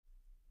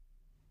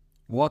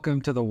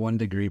Welcome to the 1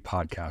 Degree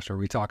Podcast, where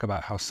we talk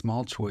about how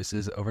small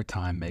choices over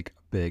time make a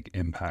big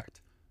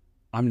impact.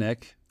 I'm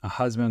Nick, a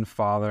husband,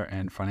 father,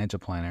 and financial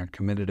planner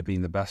committed to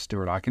being the best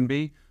steward I can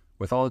be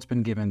with all that's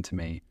been given to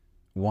me,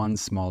 one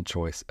small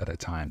choice at a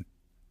time.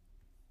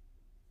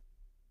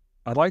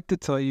 I'd like to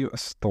tell you a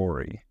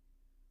story.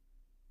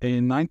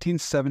 In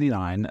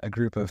 1979, a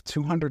group of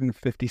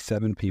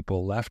 257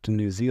 people left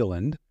New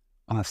Zealand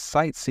on a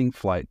sightseeing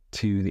flight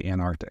to the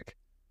Antarctic.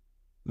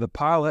 The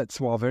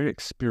pilots, while very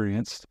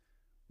experienced,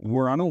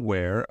 were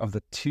unaware of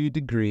the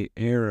 2-degree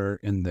error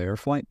in their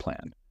flight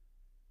plan.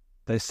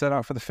 They set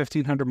out for the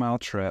 1,500-mile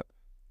trip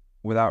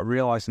without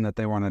realizing that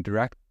they were on a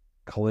direct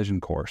collision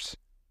course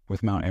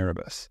with Mount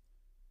Erebus,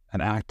 an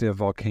active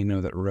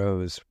volcano that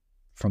rose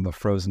from the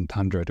frozen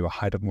tundra to a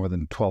height of more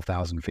than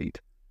 12,000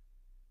 feet.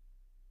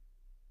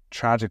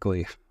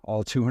 Tragically,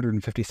 all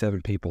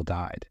 257 people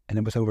died, and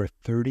it was over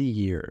 30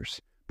 years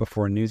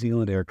before a New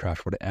Zealand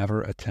aircraft would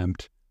ever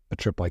attempt a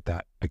trip like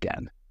that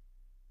again.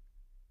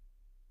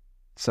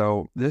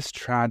 So this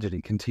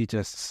tragedy can teach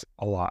us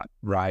a lot,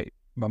 right?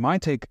 But my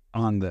take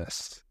on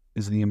this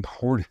is the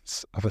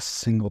importance of a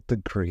single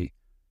degree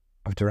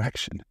of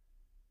direction.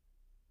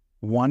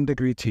 1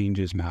 degree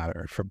changes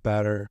matter for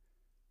better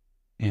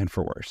and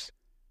for worse,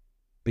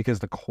 because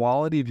the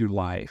quality of your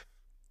life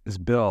is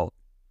built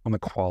on the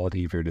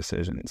quality of your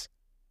decisions.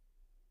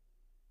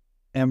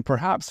 And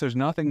perhaps there's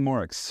nothing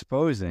more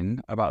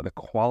exposing about the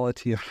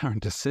quality of our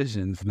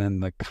decisions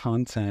than the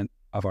content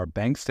of our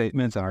bank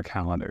statements and our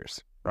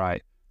calendars,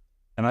 right?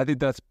 And I think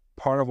that's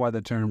part of why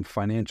the term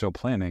financial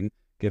planning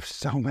gives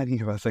so many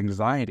of us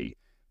anxiety,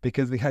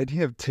 because the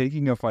idea of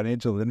taking a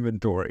financial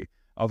inventory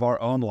of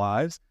our own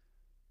lives,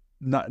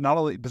 not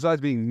only,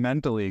 besides being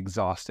mentally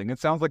exhausting, it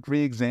sounds like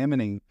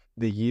re-examining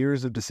the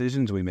years of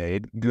decisions we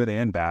made, good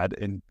and bad,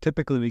 and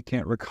typically we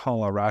can't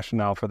recall a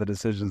rationale for the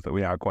decisions that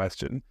we now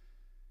question.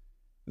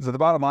 So the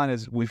bottom line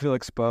is we feel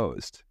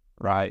exposed,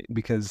 right?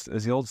 Because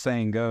as the old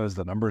saying goes,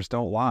 the numbers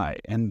don't lie,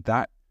 and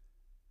that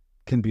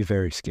can be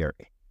very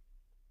scary.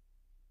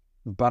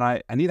 But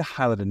I need to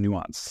highlight a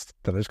nuance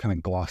that I just kind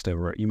of glossed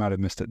over. You might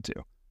have missed it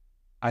too.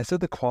 I said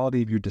the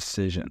quality of your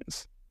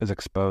decisions is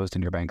exposed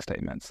in your bank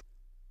statements.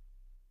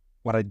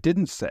 What I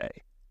didn't say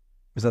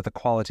is that the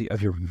quality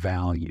of your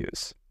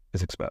values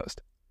is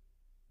exposed.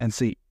 And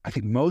see, I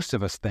think most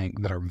of us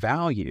think that our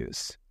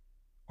values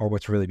are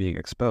what's really being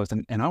exposed.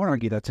 And I would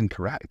argue that's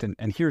incorrect.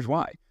 And here's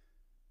why.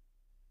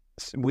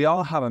 We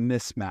all have a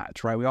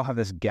mismatch, right? We all have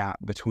this gap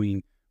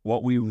between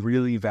what we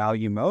really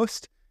value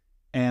most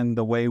and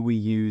the way we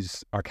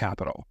use our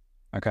capital.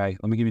 Okay,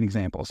 let me give you an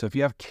example. So if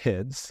you have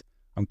kids,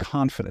 I'm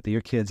confident that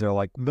your kids are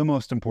like the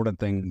most important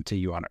thing to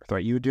you on earth,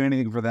 right? You would do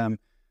anything for them,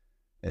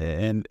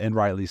 and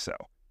rightly so.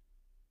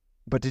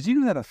 But did you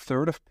know that a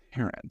third of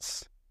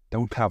parents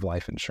don't have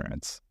life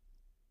insurance?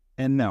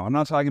 And no, I'm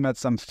not talking about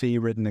some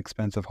fee-ridden,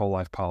 expensive whole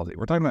life policy.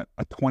 We're talking about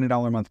a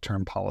 $20 a month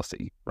term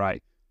policy,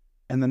 right?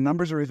 And the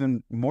numbers are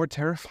even more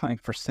terrifying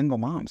for single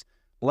moms.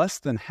 Less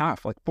than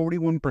half, like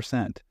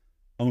 41%,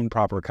 own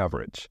proper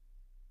coverage.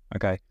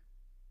 Okay.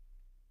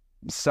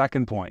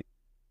 Second point,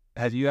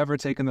 have you ever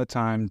taken the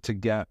time to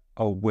get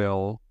a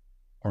will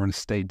or an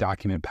estate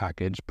document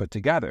package put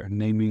together,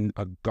 naming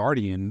a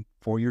guardian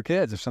for your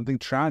kids if something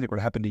tragic were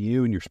to happen to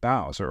you and your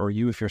spouse, or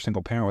you if you're a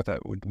single parent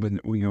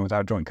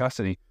without joint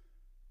custody?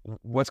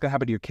 What's going to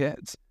happen to your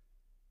kids?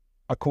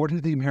 According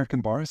to the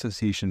American Bar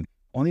Association,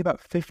 only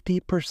about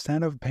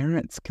 50% of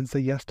parents can say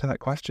yes to that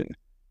question.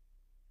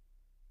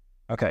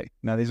 Okay,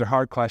 now these are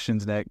hard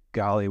questions, Nick.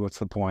 Golly, what's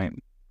the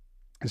point?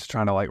 Just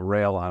trying to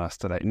rail on us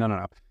today.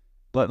 No.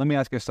 Let me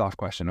ask you a soft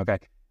question, okay?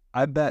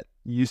 I bet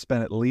you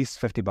spent at least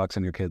 $50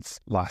 on your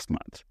kids last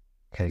month.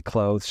 Okay,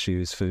 clothes,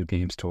 shoes, food,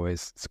 games,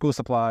 toys, school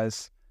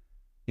supplies,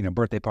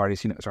 birthday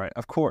parties, it's right,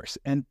 of course.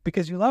 And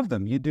because you love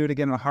them, you do it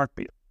again in a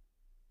heartbeat.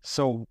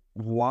 So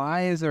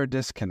why is there a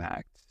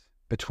disconnect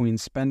between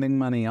spending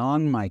money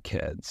on my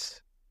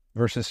kids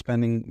versus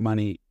spending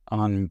money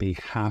on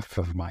behalf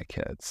of my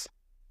kids?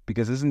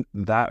 Because isn't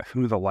that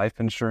who the life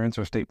insurance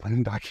or estate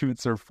planning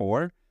documents are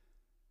for?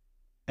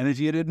 And if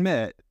you'd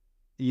admit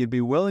you'd be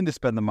willing to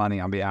spend the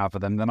money on behalf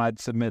of them, then I'd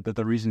submit that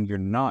the reason you're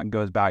not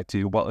goes back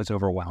to, well, it's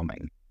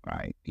overwhelming,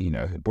 right?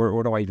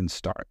 Where do I even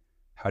start?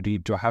 How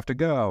deep do I have to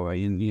go?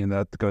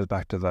 That goes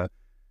back to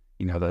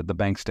the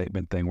bank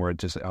statement thing where it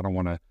just, I don't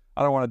want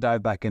to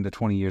dive back into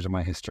 20 years of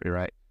my history,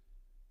 right?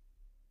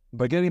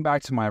 But getting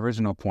back to my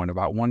original point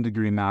about 1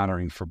 degree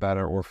mattering for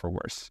better or for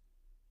worse,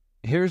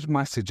 here's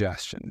my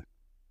suggestion.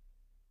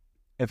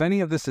 If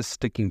any of this is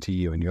sticking to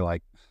you and you're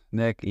like,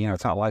 Nick,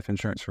 it's not life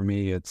insurance for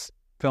me, it's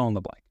fill in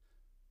the blank.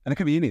 And it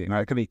could be anything, right?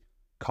 It could be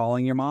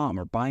calling your mom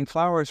or buying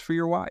flowers for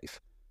your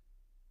wife.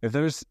 If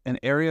there's an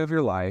area of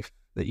your life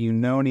that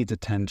needs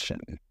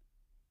attention,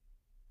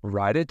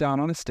 write it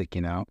down on a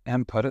sticky note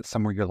and put it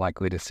somewhere you're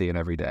likely to see it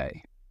every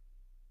day.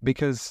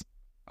 Because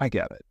I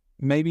get it.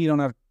 Maybe you don't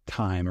have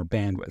time or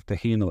bandwidth to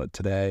handle it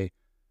today,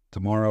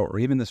 tomorrow, or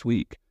even this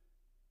week.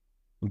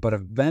 But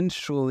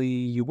eventually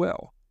you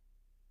will.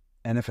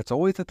 And if it's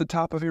always at the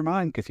top of your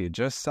mind, because you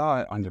just saw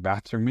it on your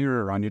bathroom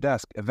mirror or on your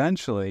desk,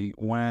 eventually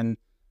when,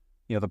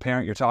 the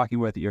parent you're talking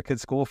with at your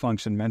kid's school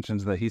function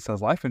mentions that he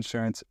sells life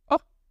insurance, oh,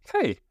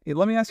 hey,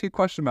 let me ask you a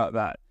question about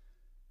that,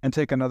 and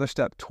take another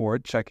step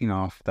toward checking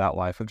off that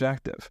life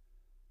objective.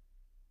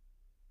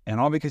 And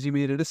all because you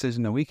made a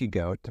decision a week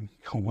ago to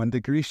make a 1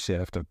 degree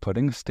shift of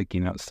putting a sticky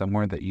note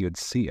somewhere that you'd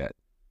see it.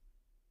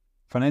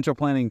 Financial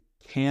planning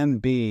can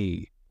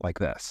be like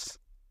this.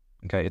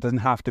 Okay, it doesn't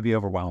have to be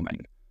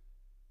overwhelming.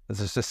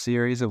 This is a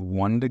series of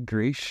 1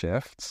 degree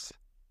shifts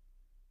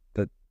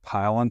that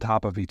pile on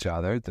top of each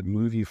other, that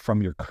move you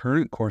from your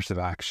current course of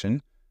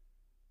action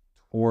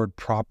toward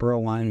proper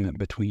alignment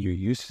between your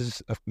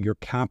uses of your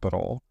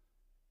capital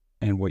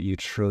and what you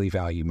truly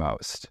value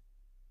most.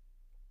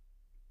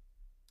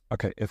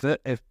 Okay,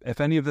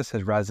 if any of this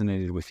has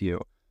resonated with you,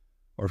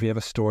 or if you have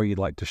a story you'd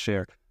like to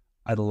share,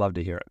 I'd love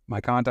to hear it.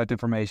 My contact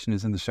information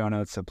is in the show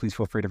notes, so please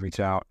feel free to reach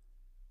out.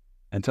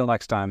 Until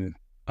next time,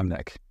 I'm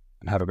Nick,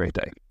 and have a great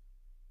day.